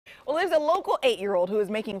Well, there's a local 8-year-old who is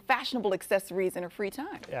making fashionable accessories in her free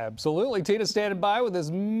time. Absolutely. Tina's standing by with this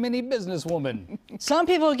mini businesswoman. Some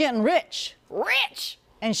people are getting rich. Rich!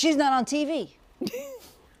 And she's not on TV.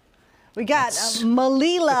 We got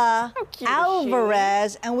Malilah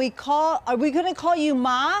Alvarez, and are we going to call you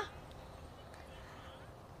Ma?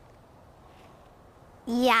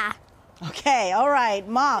 Yeah. Okay, all right,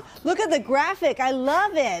 Ma. Look at the graphic. I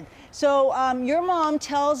love it. So your mom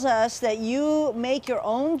tells us that you make your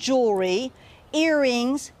own jewelry,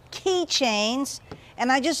 earrings, keychains,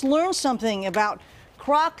 and I just learned something about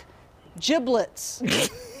croc giblets.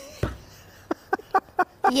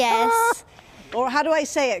 Yes. Or how do I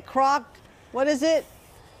say it? Croc, what is it?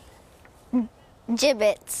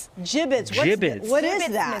 Jibbitz. Jibbitz. Jibbitz. What is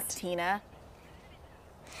Jibbitz, that? Miss Tina.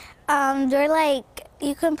 They're like,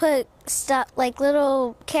 you can put stuff, like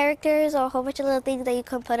little characters or a whole bunch of little things that you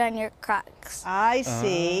can put on your crocs. I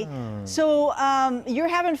see. So you're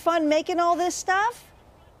having fun making all this stuff?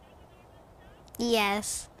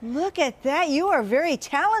 Yes. Look at that. You are very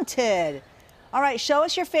talented. All right, show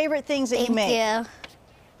us your favorite things that you make. Thank you.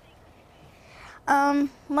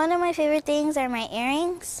 One of my favorite things are my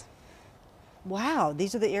earrings. Wow,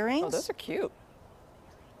 these are the earrings? Oh, those are cute.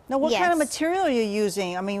 Now, what kind of Yes. material are you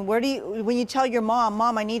using? I mean, when you tell your mom,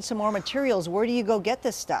 I need some more materials, where do you go get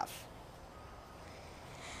this stuff?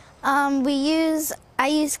 I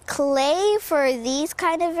use clay for these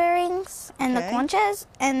kind of earrings and the Okay. conchas,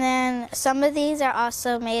 and then some of these are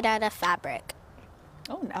also made out of fabric.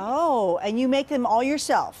 Oh, nice. Oh, and you make them all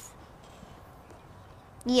yourself?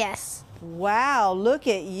 Yes. Wow, look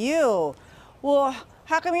at you. Well,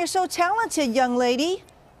 how come you're so talented, young lady?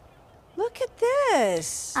 Look at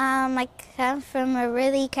this. I come from a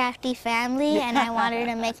really crafty family, and I wanted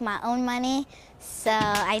to make my own money, so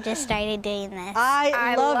I just started doing this.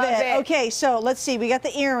 I love it. it. Okay, so let's see. We got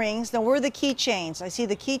the earrings. Now, where are the keychains? I see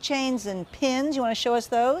the keychains and pins. You want to show us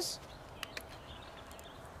those?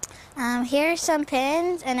 Here are some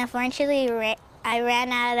pins, and unfortunately, I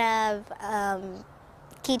ran out of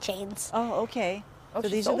keychains. Oh, okay. Oh, So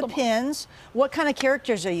she these are sold the them all. pins. What kind of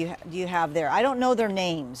characters do you have there? I don't know their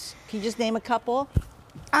names. Can you just name a couple?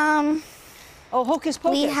 Oh, Hocus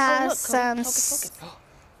Pocus. We have look, some. Hocus Pocus.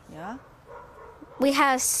 Yeah. We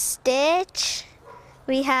have Stitch.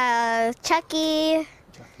 We have Chucky.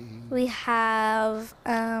 We have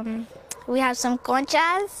some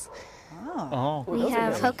conchas. Oh, We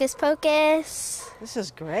have Hocus Pocus. this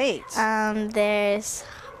is great. There's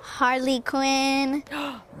Harley Quinn,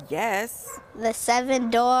 Yes. the Seven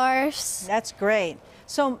Dwarfs. That's great.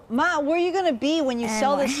 So, Ma, where are you going to be when you And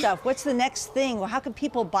sell this more. stuff? What's the next thing? Well, how can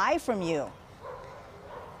people buy from you?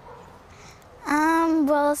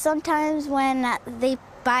 Well, sometimes when they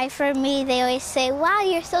buy from me, they always say, "Wow,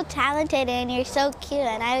 you're so talented and you're so cute,"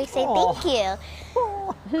 and I always say, Aw. "Thank you."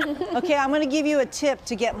 Okay, I'm going to give you a tip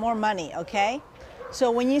to get more money, okay? So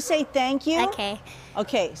when you say thank you, Okay.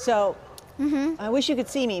 okay, so I wish you could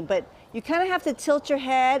see me, but you kind of have to tilt your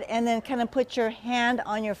head and then kind of put your hand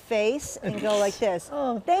on your face and go like this.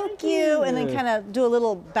 Oh, thank you. And then kind of do a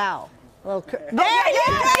little bow. A little there you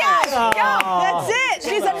go. Yes. That's it.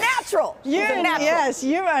 She's a natural. She's a natural. Yes,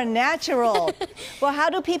 you're a natural. Well, how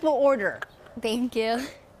do people order? Thank you.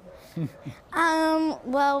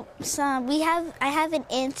 Well, I have an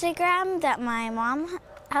Instagram that my mom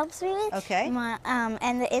helps me with. Okay.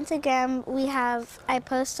 And the Instagram I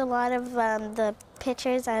post a lot of the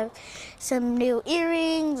pictures of some new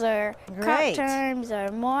earrings or crop Great. terms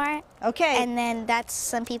or more. Okay. And then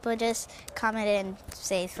some people just comment and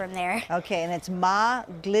say from there. Okay, and it's Ma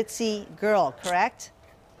Glitzy Girl, correct?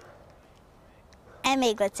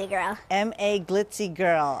 M.A. Glitzy Girl. M.A. Glitzy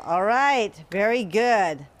Girl. All right, very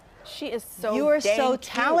good. She is so You are dang so cute.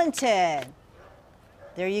 talented.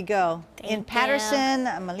 There you go. In Thank Patterson,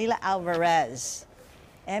 Malilah Alvarez.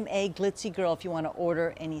 M.A. Glitzy Girl if you want to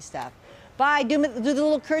order any stuff. Bye. Do the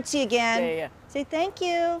little curtsy again. Yeah. Say thank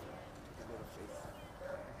you.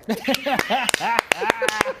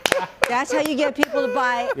 That's how you get people to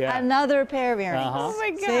buy another pair of earrings. Oh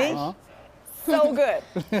my God. See? So good.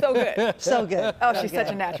 So good. So good. Oh, So she's good.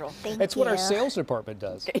 such a natural. Thank That's you. what our sales department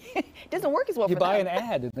does. It doesn't work as well You for buy them. an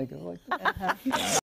ad and they go like that.